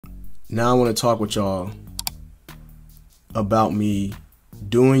Now I want to talk with y'all about me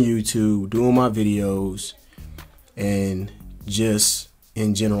doing YouTube, doing my videos, and just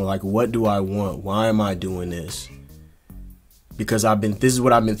in general, like, what do I want? Why am I doing this? Because this is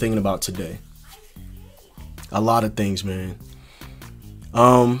what I've been thinking about today. A lot of things, man.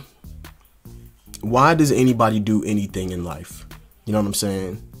 Why does anybody do anything in life? You know what I'm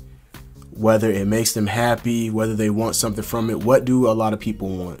saying? Whether it makes them happy, whether they want something from it, what do a lot of people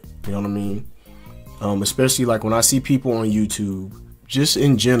want? You know what I mean? Especially like when I see people on YouTube, just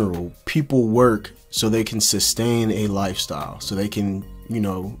in general, people work so they can sustain a lifestyle, so they can,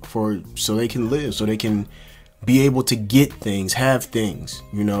 so they can live, so they can be able to get things, have things,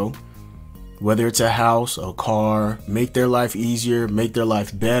 whether it's a house, a car, make their life easier, make their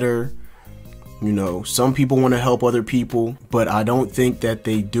life better. Some people want to help other people, but I don't think that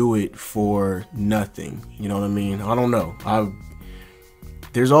they do it for nothing. You know what I mean? I don't know.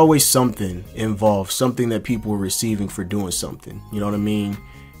 There's always something involved, something that people are receiving for doing something. You know what I mean?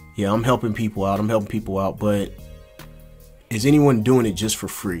 Yeah, I'm helping people out, but is anyone doing it just for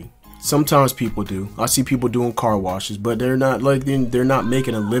free? Sometimes people do. I see people doing car washes, but they're not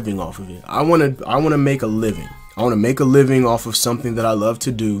making a living off of it. I want to make a living. I want to make a living off of something that I love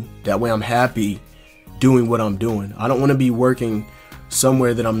to do. That way I'm happy doing what I'm doing. I don't want to be working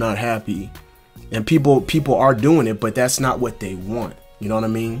somewhere that I'm not happy. And people are doing it, but that's not what they want. You know what I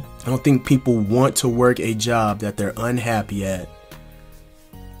mean? I don't think people want to work a job that they're unhappy at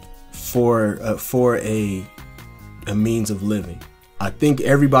for a means of living. I think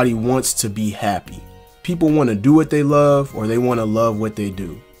everybody wants to be happy. People want to do what they love, or they want to love what they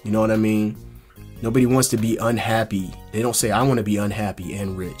do. You know what I mean? Nobody wants to be unhappy. They don't say, I want to be unhappy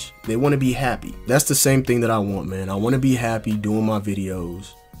and rich. They want to be happy. That's the same thing that I want, man. I want to be happy doing my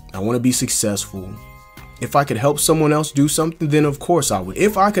videos. I want to be successful. If I could help someone else do something, then of course I would.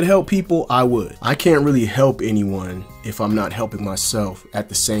 If I could help people, I would. I can't really help anyone if I'm not helping myself at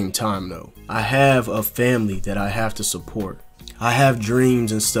the same time, though. I have a family that I have to support. I have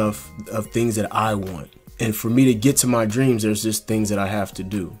dreams and stuff of things that I want. And for me to get to my dreams, there's just things that I have to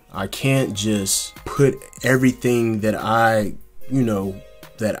do. I can't just put everything that I don't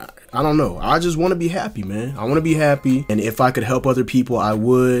know. I just want to be happy, man. I want to be happy. And if I could help other people, I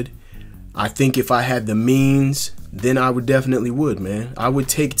would. I think if I had the means, then I would definitely would, man. I would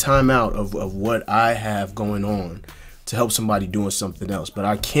take time out of what I have going on to help somebody doing something else. But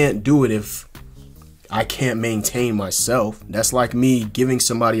I can't do it if I can't maintain myself. That's like me giving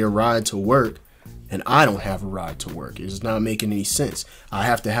somebody a ride to work and I don't have a ride to work. It's not making any sense. I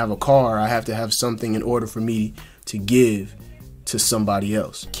have to have a car. I have to have something in order for me to give to somebody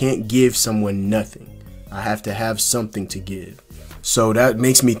else. Can't give someone nothing. I have to have something to give. So that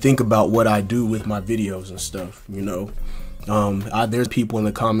makes me think about what I do with my videos and stuff, There's people in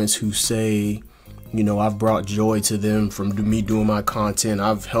the comments who say, I've brought joy to them from me doing my content.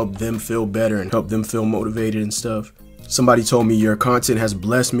 I've helped them feel better and helped them feel motivated and stuff. Somebody told me your content has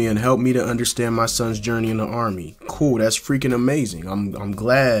blessed me and helped me to understand my son's journey in the Army. Cool, that's freaking amazing. I'm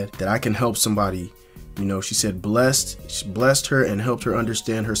glad that I can help somebody. She said blessed her and helped her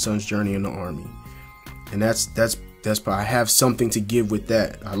understand her son's journey in the Army. And that's I have something to give with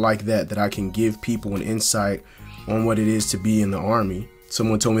that. I like that I can give people an insight on what it is to be in the Army.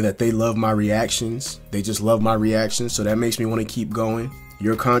 Someone told me that they love my reactions. They just love my reactions, so that makes me want to keep going.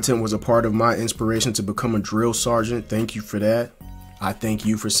 Your content was a part of my inspiration to become a drill sergeant. Thank you for that. I thank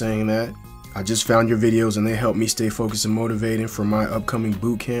you for saying that. I just found your videos and they helped me stay focused and motivated for my upcoming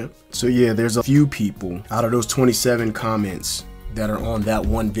boot camp. So yeah, there's a few people out of those 27 comments that are on that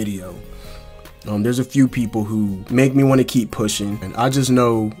one video. There's a few people who make me want to keep pushing, and I just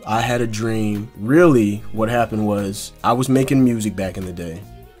know I had a dream. Really, what happened was I was making music back in the day.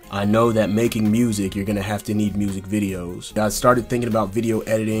 I know that making music, you're gonna have to need music videos. I started thinking about video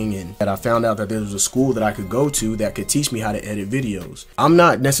editing, and I found out that there was a school that I could go to that could teach me how to edit videos. I'm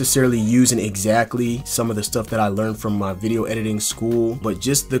not necessarily using exactly some of the stuff that I learned from my video editing school, but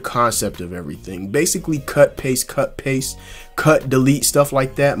just the concept of everything. Basically cut, paste, cut, delete, stuff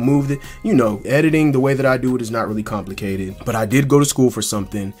like that, move it. Editing the way that I do it is not really complicated, but I did go to school for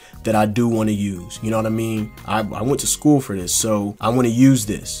something that I do want to use. You know what I mean? I went to school for this, so I want to use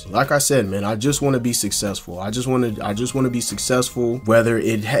this. Like I said, man, I just want to be successful. I just want to be successful,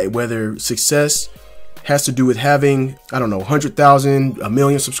 whether success has to do with having, I don't know, 100,000, 1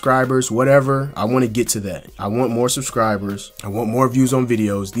 million subscribers, whatever. I want to get to that. I want more subscribers. I want more views on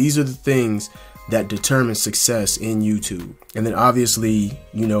videos. These are the things that determine success in YouTube. And then obviously,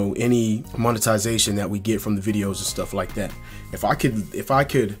 any monetization that we get from the videos and stuff like that. If I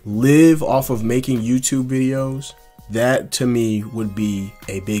could live off of making YouTube videos, that to me would be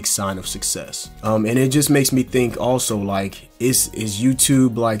a big sign of success. And it just makes me think also, like, is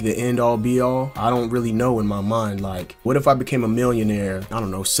YouTube like the end all be all? I don't really know in my mind. Like, what if I became a millionaire, I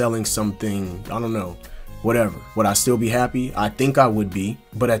don't know, selling something, I don't know, whatever. Would I still be happy? I think I would be.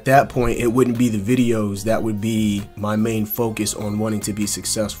 But at that point, it wouldn't be the videos that would be my main focus on wanting to be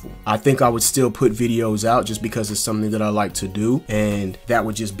successful. I think I would still put videos out just because it's something that I like to do, and that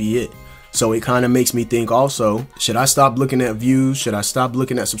would just be it. So it kind of makes me think also, should I stop looking at views? Should I stop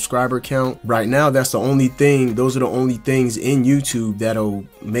looking at subscriber count? Right now, that's the only thing, those are the only things in YouTube that'll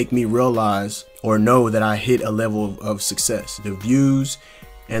make me realize or know that I hit a level of success. The views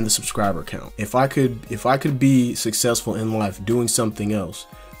and the subscriber count. If I could be successful in life doing something else,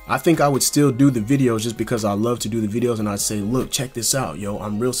 I think I would still do the videos just because I love to do the videos, and I'd say, look, check this out, yo,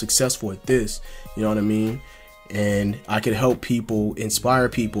 I'm real successful at this, you know what I mean? And I could help people, inspire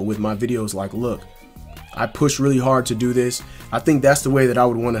people with my videos. Like, look, I pushed really hard to do this. I think that's the way that I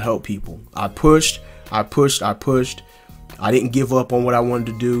would want to help people. I pushed. I didn't give up on what I wanted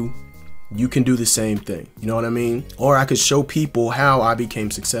to do. You can do the same thing. You know what I mean? Or I could show people how I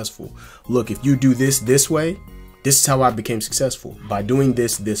became successful. Look, if you do this way, this is how I became successful, by doing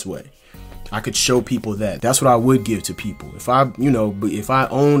this way. I could show people that. That's what I would give to people. If I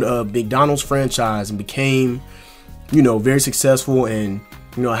owned a McDonald's franchise and became, very successful, and,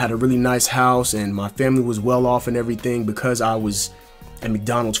 I had a really nice house and my family was well off and everything because I was a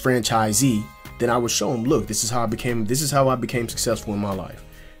McDonald's franchisee, then I would show them, look, this is how I became successful in my life.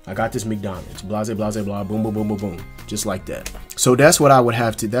 I got this McDonald's, blah, blah, blah, blah, boom, boom, boom, boom, boom, just like that. So that's what I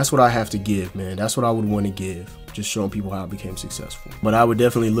have to give, man. That's what I would want to give. Just showing people how I became successful. But I would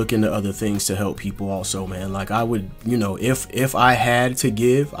definitely look into other things to help people also, man. Like, I would, if I had to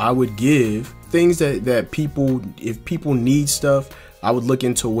give, I would give things that people, if people need stuff, I would look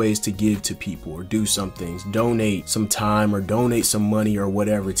into ways to give to people or do some things, donate some time or donate some money or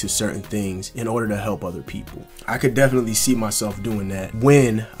whatever to certain things in order to help other people. I could definitely see myself doing that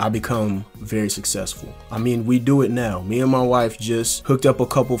when I become very successful. I mean, we do it now. Me and my wife just hooked up a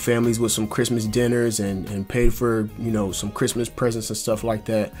couple families with some Christmas dinners and paid for, some Christmas presents and stuff like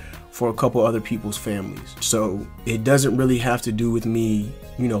that for a couple other people's families. So it doesn't really have to do with me,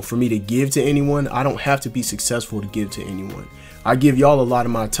 for me to give to anyone. I don't have to be successful to give to anyone. I give y'all a lot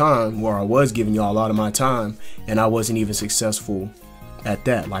of my time, or I was giving y'all a lot of my time, and I wasn't even successful at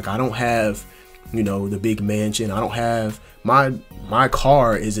that. Like, I don't have, the big mansion. I don't have, my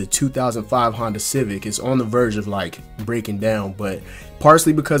car is a 2005 Honda Civic. It's on the verge of like breaking down, but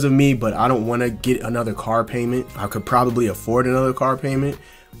partially because of me, but I don't want to get another car payment. I could probably afford another car payment,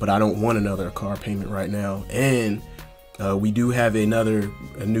 but I don't want another car payment right now. And we do have a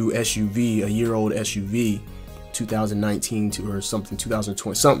new SUV, a year-old SUV, 2019 or something,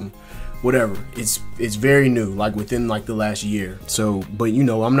 2020 something, whatever. It's very new, like within like the last year. So, but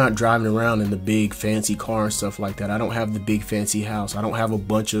I'm not driving around in the big fancy car and stuff like that. I don't have the big fancy house. I don't have a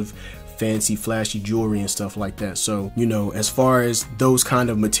bunch of fancy flashy jewelry and stuff like that. So, as far as those kind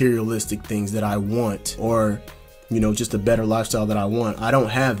of materialistic things that I want, or just a better lifestyle that I want, I don't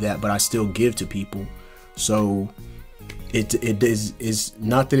have that, but I still give to people. So it is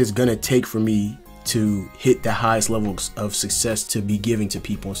not that it's gonna take for me to hit the highest levels of success to be giving to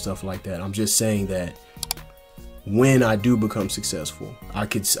people and stuff like that. I'm just saying that when I do become successful,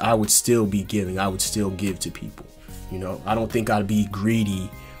 I would still be giving. I would still give to people. I don't think I'd be greedy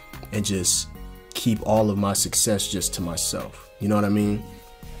and just keep all of my success just to myself. You know what I mean?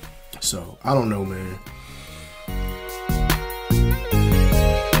 So I don't know, man.